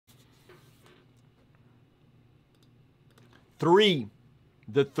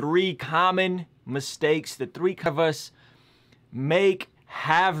the three common mistakes that three of us make,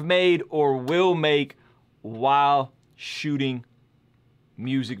 have made, or will make while shooting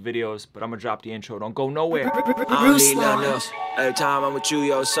music videos. But I'm gonna drop the intro. Don't go nowhere. I don't need nothing else. Every time I'm with you,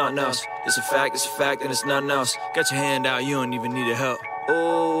 yo, it's something else. It's a fact, and it's nothing else. Got your hand out, you don't even need the help.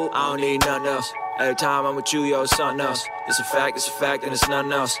 Ooh, I don't need nothing else. Every time I'm with you, yo, it's something else. It's a fact, and it's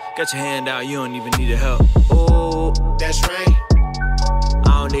nothing else. Got your hand out, you don't even need the help. Ooh, that's right.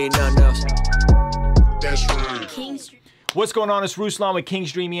 I don't need nothing else. That's right. What's going on? It's Ruslan with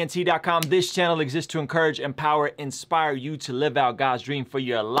KingsDreamENT.com. This channel exists to encourage, empower, inspire you to live out God's dream for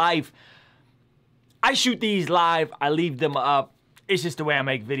your life. I shoot these live. I leave them up. It's just the way I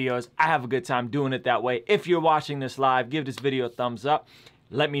make videos. I have a good time doing it that way. If you're watching this live, give this video a thumbs up.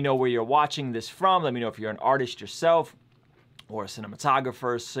 Let me know where you're watching this from. Let me know if you're an artist yourself or a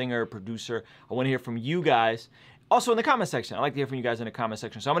cinematographer, singer, producer. I want to hear from you guys. Also in the comment section. I like to hear from you guys in the comment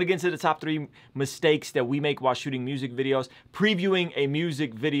section. So I'm going to get into the top 3 mistakes that we make while shooting music videos, previewing a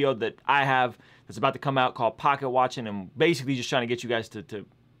music video that I have that's about to come out called Pocket Watching, and basically just trying to get you guys to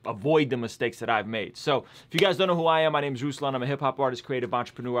avoid the mistakes that I've made. So if you guys don't know who I am, my name is Ruslan. I'm a hip-hop artist, creative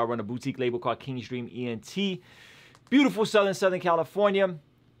entrepreneur. I run a boutique label called King's Dream ENT. Beautiful Southern California.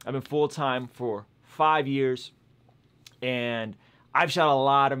 I've been full-time for 5 years, and I've shot a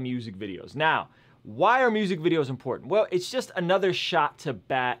lot of music videos. Now, why are music videos important? Well, it's just another shot to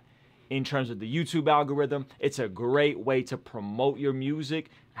bat in terms of the YouTube algorithm. It's a great way to promote your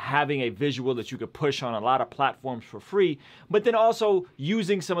music, having a visual that you could push on a lot of platforms for free, but then also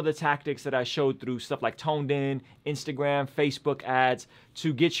using some of the tactics that I showed through stuff like Toned In, Instagram, Facebook ads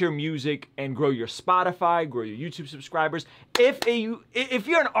to get your music and grow your Spotify, grow your YouTube subscribers. If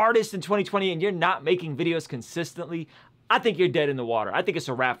you're an artist in 2020 and you're not making videos consistently, I think you're dead in the water. I think it's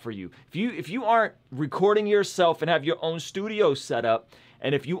a wrap for you. If you aren't recording yourself and have your own studio set up,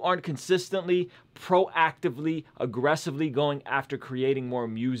 and if you aren't consistently, proactively, aggressively going after creating more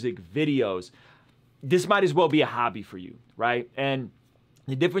music videos, this might as well be a hobby for you, right? And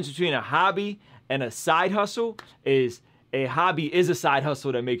the difference between a hobby and a side hustle is a hobby is a side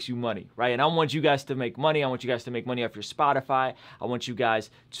hustle that makes you money, right? And I want you guys to make money. I want you guys to make money off your Spotify. I want you guys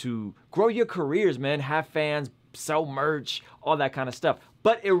to grow your careers, man, have fans, sell merch, all that kind of stuff.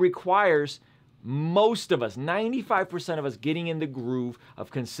 But it requires most of us, 95% of us, getting in the groove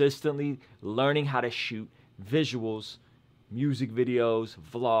of consistently learning how to shoot visuals, music videos,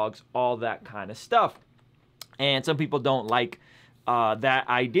 vlogs, all that kind of stuff. And some people don't like that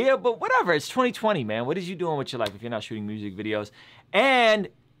idea, but whatever. It's 2020, man. What is you doing with your life if you're not shooting music videos? And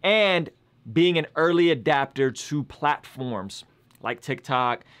being an early adapter to platforms like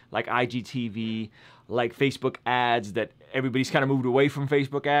TikTok, like IGTV, like Facebook ads that everybody's kind of moved away from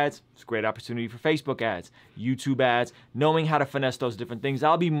Facebook ads. It's a great opportunity for Facebook ads, YouTube ads, knowing how to finesse those different things.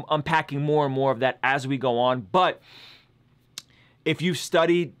 I'll be unpacking more and more of that as we go on. But if you've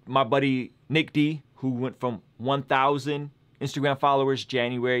studied my buddy Nick D, who went from 1,000 Instagram followers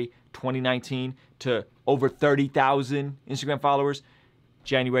January 2019 to over 30,000 Instagram followers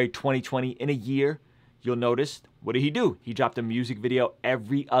January 2020 in a year, you'll notice, what did he do? He dropped a music video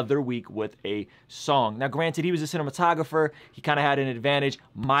every other week with a song. Now, granted, he was a cinematographer. He kind of had an advantage.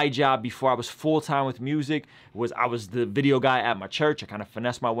 My job before I was full-time with music was I was the video guy at my church. I kind of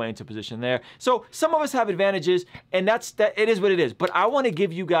finessed my way into position there. So some of us have advantages, and it is what it is. But I want to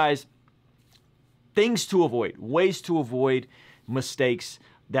give you guys things to avoid, ways to avoid mistakes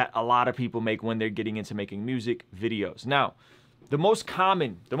that a lot of people make when they're getting into making music videos. Now, the most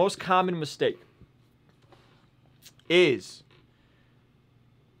common mistake is,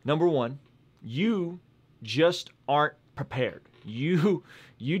 number one, you just aren't prepared. You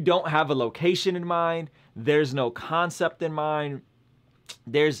don't have a location in mind. There's no concept in mind.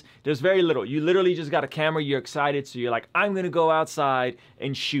 There's very little. You literally just got a camera, you're excited, so you're like, I'm gonna go outside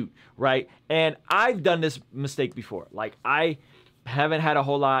and shoot, right? And I've done this mistake before. Like, I haven't had a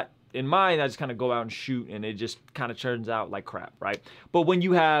whole lot in mind. I just kind of go out and shoot, and it just kind of turns out like crap, right? But when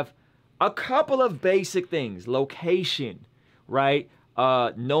you have a couple of basic things, location, right?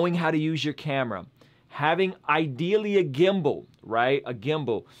 Knowing how to use your camera, having ideally a gimbal, right? A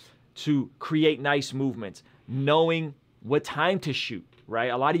gimbal to create nice movements, knowing what time to shoot, right?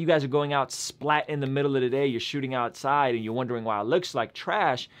 A lot of you guys are going out splat in the middle of the day, you're shooting outside and you're wondering why it looks like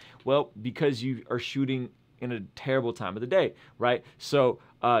trash. Well, because you are shooting in a terrible time of the day, right? So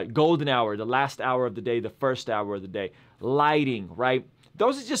golden hour, the last hour of the day, the first hour of the day, lighting, right?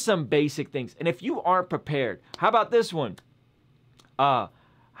 Those are just some basic things. And if you aren't prepared, how about this one?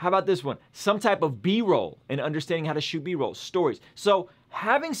 Some type of B-roll and understanding how to shoot B-roll, stories. So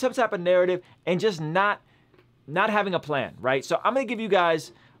having some type of narrative and just not not having a plan, right? So I'm gonna give you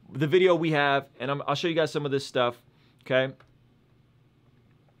guys the video we have, and I'll show you guys some of this stuff, okay?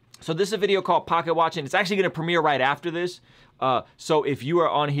 So this is a video called Pocket Watching. It's actually gonna premiere right after this. So if you are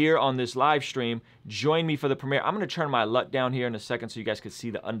on here on this live stream, join me for the premiere. I'm gonna turn my LUT down here in a second so you guys can see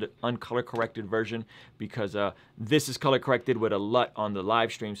the uncolor corrected version, because this is color corrected with a LUT on the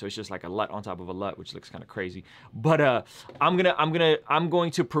live stream, so it's just like a LUT on top of a LUT, which looks kind of crazy. But I'm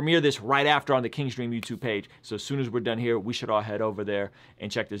going to premiere this right after on the King's Dream YouTube page. So as soon as we're done here, we should all head over there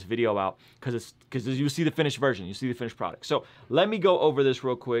and check this video out, because you'll see the finished version, you see the finished product. So let me go over this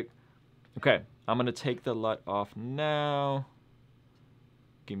real quick. Okay, I'm gonna take the LUT off now.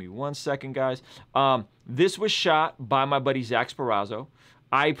 Give me 1 second, guys. This was shot by my buddy Zach Sparazzo.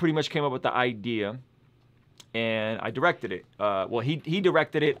 I pretty much came up with the idea, and I directed it. Well, he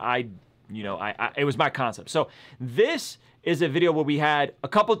directed it. It was my concept. So this is a video where we had a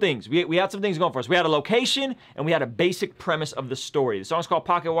couple things. We had some things going for us. We had a location, and we had a basic premise of the story. The song's called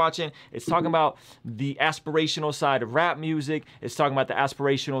Pocket Watching. It's talking about the aspirational side of rap music. It's talking about the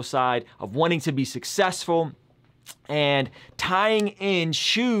aspirational side of wanting to be successful, and tying in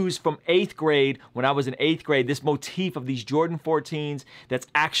shoes from 8th grade. When I was in 8th grade, this motif of these Jordan 14s that's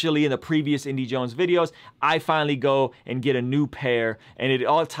actually in the previous Indie Jones videos, I finally go and get a new pair, and it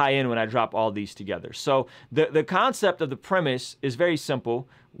all tie in when I drop all these together. So the concept of the premise is very simple.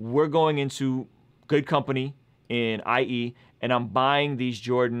 We're going into good company in IE, and I'm buying these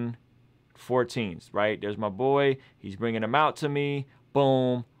Jordan 14s, right? There's my boy. He's bringing them out to me.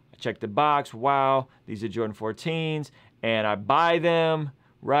 Boom. Check the box. Wow, these are Jordan 14s, and I buy them,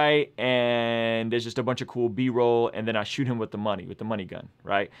 right? And there's just a bunch of cool B-roll, and then I shoot him with the money gun,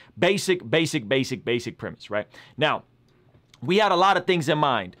 right? Basic premise, right? Now, we had a lot of things in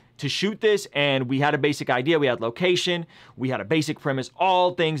mind to shoot this, and we had a basic idea. We had location, we had a basic premise,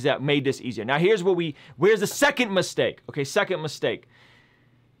 all things that made this easier. Now, here's the second mistake. Okay, second mistake.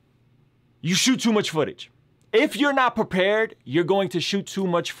 You shoot too much footage. If you're not prepared, you're going to shoot too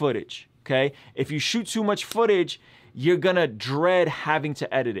much footage, okay? If you shoot too much footage, you're gonna dread having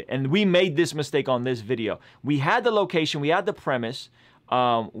to edit it. And we made this mistake on this video. We had the location, we had the premise,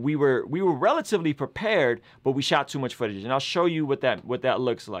 we were relatively prepared, but we shot too much footage. And I'll show you what that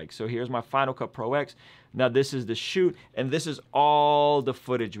looks like. So here's my Final Cut Pro X. Now this is the shoot, and this is all the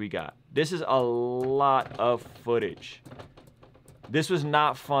footage we got. This is a lot of footage. This was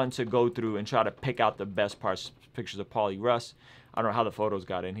not fun to go through and try to pick out the best parts, pictures of Paulie Russ. I don't know how the photos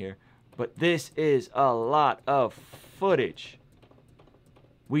got in here, but this is a lot of footage.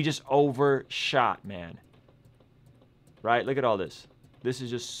 We just overshot, man. Right? Look at all this. This is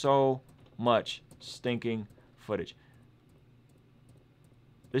just so much stinking footage.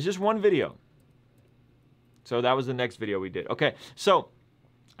 There's just one video. So that was the next video we did. Okay, so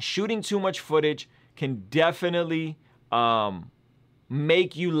shooting too much footage can definitely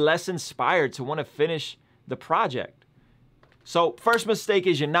make you less inspired to want to finish the project. So first mistake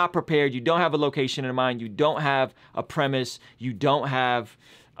is you're not prepared. You don't have a location in mind. You don't have a premise. You don't have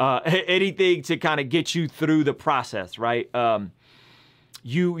anything to kind of get you through the process, right?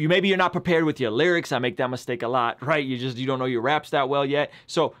 Maybe you're not prepared with your lyrics. I make that mistake a lot, right? You don't know your raps that well yet.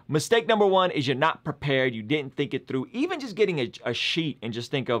 So mistake number one is you're not prepared. You didn't think it through. Even just getting a sheet and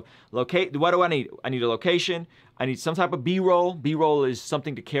just think of, what do I need? I need a location. I need some type of B-roll. B-roll is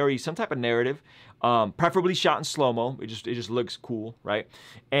something to carry some type of narrative, preferably shot in slow-mo. It just looks cool, right?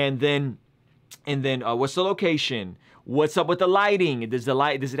 And then what's the location? What's up with the lighting? Does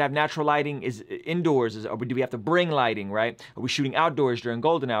it have natural lighting? Is it indoors? Or do we have to bring lighting, right? Are we shooting outdoors during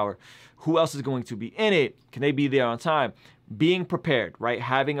golden hour? Who else is going to be in it? Can they be there on time? Being prepared, right?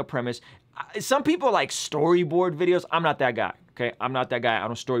 Having a premise. Some people like storyboard videos. I'm not that guy, okay? I'm not that guy. I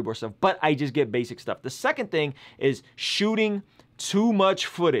don't storyboard stuff, but I just get basic stuff. The second thing is shooting too much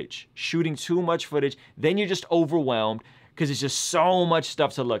footage. Shooting too much footage. Then you're just overwhelmed, because it's just so much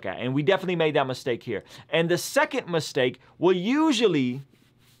stuff to look at. And we definitely made that mistake here. And the second mistake will usually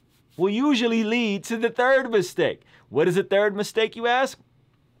lead to the third mistake. What is the third mistake, you ask?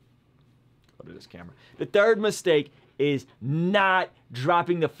 Go to this camera. The third mistake is not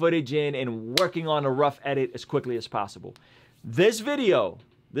dropping the footage in and working on a rough edit as quickly as possible. This video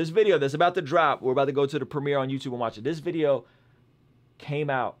that's about to drop, we're about to go to the premiere on YouTube and watch it. This video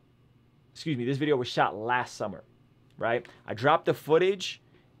this video was shot last summer. Right? I dropped the footage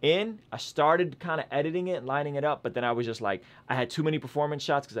in. I started kind of editing it and lining it up, but then I was just like, I had too many performance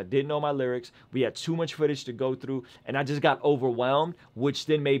shots because I didn't know my lyrics. We had too much footage to go through, and I just got overwhelmed, which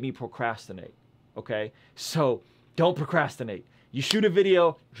then made me procrastinate. Okay? So don't procrastinate. You shoot a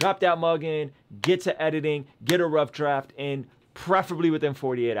video, drop that mug in, get to editing, get a rough draft in, preferably within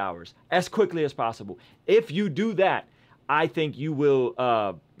 48 hours, as quickly as possible. If you do that, I think you will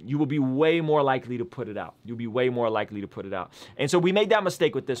be way more likely to put it out. You'll be way more likely to put it out. And so we made that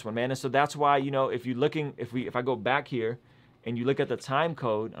mistake with this one, man. And so that's why, you know, if I go back here and you look at the time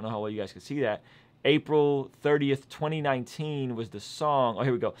code, I don't know how well you guys can see that. April 30th, 2019 was the song. Oh,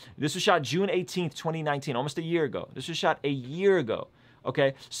 here we go. This was shot June 18th, 2019, almost a year ago. This was shot a year ago.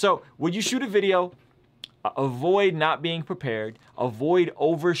 Okay, so when you shoot a video, avoid not being prepared, avoid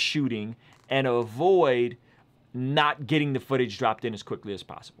overshooting, and avoid not getting the footage dropped in as quickly as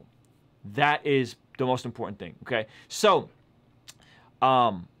possible. That is the most important thing, okay? So,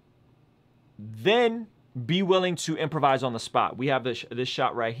 then be willing to improvise on the spot. We have this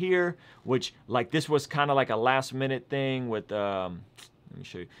shot right here, which, like, this was kind of like a last minute thing with, let me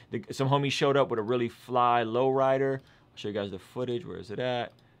show you. Some homie showed up with a really fly lowrider. I'll show you guys the footage. Where is it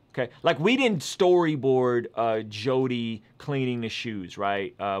at? Okay, like we didn't storyboard Jody cleaning the shoes,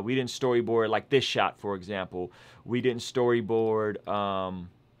 right? We didn't storyboard like this shot, for example. We didn't storyboard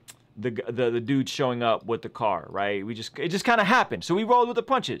the dude showing up with the car, right? It just kind of happened. So we rolled with the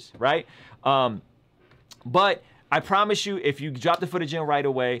punches, right? But I promise you, if you drop the footage in right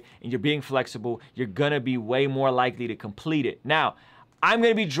away and you're being flexible, you're gonna be way more likely to complete it. Now, I'm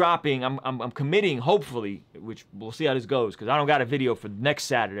gonna be dropping, I'm committing, hopefully, which we'll see how this goes, because I don't got a video for next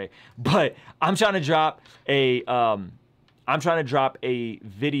Saturday, but I'm trying to drop a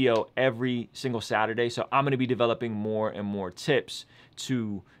video every single Saturday. So I'm gonna be developing more and more tips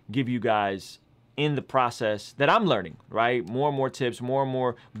to give you guys in the process that I'm learning, right? More and more tips, more and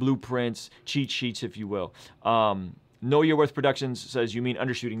more blueprints, cheat sheets, if you will. Know Your Worth Productions says, you mean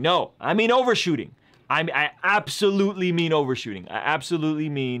undershooting? No, I mean overshooting. I absolutely mean overshooting. I absolutely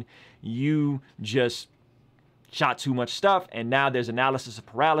mean you just shot too much stuff and now there's analysis of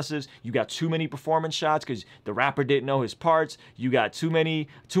paralysis. You got too many performance shots because the rapper didn't know his parts. You got too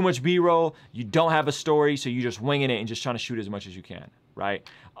much B-roll. You don't have a story, so you're just winging it and just trying to shoot as much as you can, right?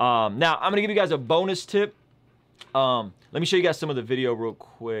 Now, I'm gonna give you guys a bonus tip. Let me show you guys some of the video real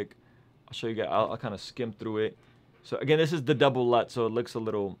quick. I'll show you guys, I'll kind of skim through it. So again, this is the double LUT, so it looks a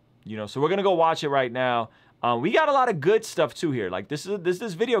little, you know, so we're gonna go watch it right now. We got a lot of good stuff too here. Like this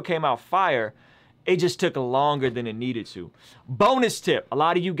video came out fire. It just took longer than it needed to. Bonus tip, a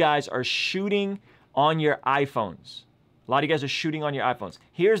lot of you guys are shooting on your iPhones. A lot of you guys are shooting on your iPhones.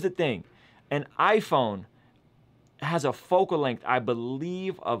 Here's the thing, an iPhone has a focal length, I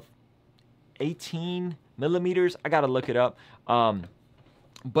believe, of 18 millimeters. I gotta look it up.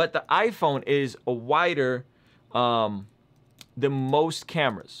 But the iPhone is a wider than most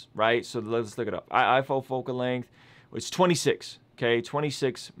cameras, right? So let's look it up. iPhone focal length, it's 26, okay?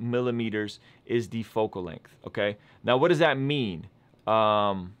 26 millimeters is the focal length, okay? Now, what does that mean?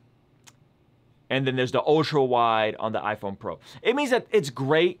 And then there's the ultra wide on the iPhone Pro. It means that it's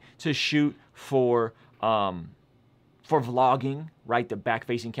great to shoot for vlogging, right? The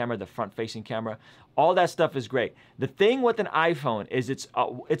back-facing camera, the front-facing camera, all that stuff is great. The thing with an iPhone is it's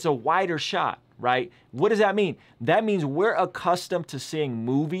a wider shot, right? What does that mean? That means we're accustomed to seeing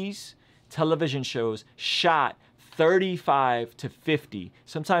movies, television shows shot 35 to 50,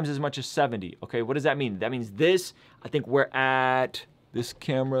 sometimes as much as 70, okay? What does that mean? That means this, I think we're at, this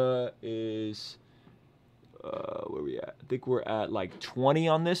camera is, where we at? I think we're at like 20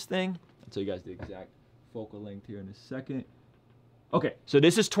 on this thing. I'll tell you guys the exact focal length here in a second. Okay, so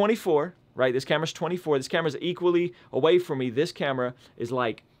this is 24, right? This camera's 24. This camera's equally away from me. This camera is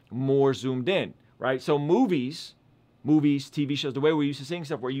like more zoomed in, right? So movies, TV shows, the way we're used to seeing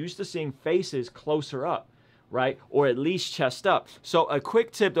stuff, we're used to seeing faces closer up, right? Or at least chest up. So a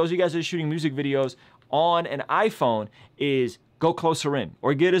quick tip, those of you guys that are shooting music videos on an iPhone, is go closer in,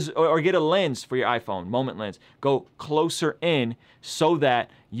 or get a lens for your iPhone, moment lens. Go closer in so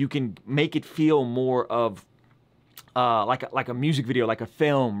that you can make it feel more of like a music video, like a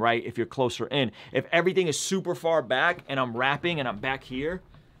film, right? If you're closer in. If everything is super far back and I'm rapping and I'm back here,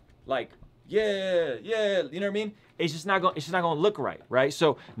 like, yeah, you know what I mean? It's just not gonna look right?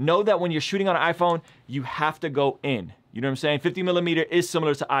 So know that when you're shooting on an iPhone, you have to go in. You know what I'm saying? 50 millimeter is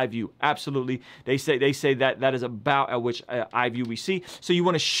similar to eye view, absolutely. They say that is about at which eye view we see. So you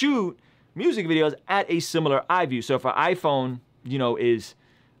want to shoot music videos at a similar eye view. So if an iPhone, you know, is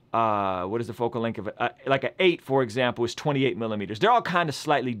what is the focal length of it? Like an 8, for example, is 28 millimeters. They're all kind of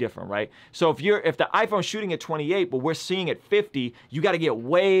slightly different, right? So if the iPhone's shooting at 28, but we're seeing at 50, you got to get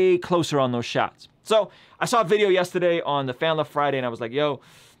way closer on those shots. So I saw a video yesterday on the Fan Love Friday, and I was like, yo,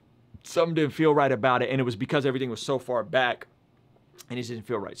 something didn't feel right about it, and it was because everything was so far back, and it didn't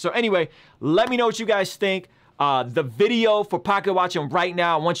feel right. So anyway, let me know what you guys think. The video for pocket watching right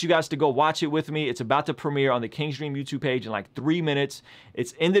now, I want you guys to go watch it with me. It's about to premiere on the King's Dream YouTube page in like 3 minutes.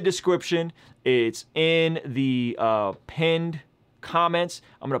 It's in the description. It's in the pinned comments.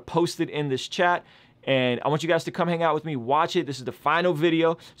 I'm going to post it in this chat. And I want you guys to come hang out with me, watch it. This is the final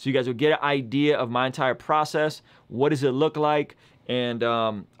video, so you guys will get an idea of my entire process. What does it look like? And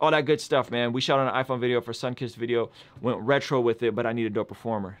all that good stuff, man. We shot on an iPhone video for Sunkissed video. Went retro with it, but I need a dope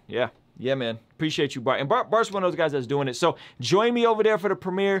performer. Yeah, man. Appreciate you, Bart. And Bart's one of those guys that's doing it. So join me over there for the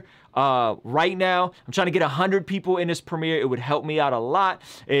premiere right now. I'm trying to get 100 people in this premiere. It would help me out a lot.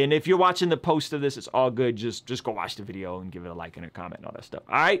 And if you're watching the post of this, it's all good. Just go watch the video and give it a like and a comment and all that stuff.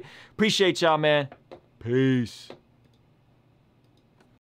 All right? Appreciate y'all, man. Peace.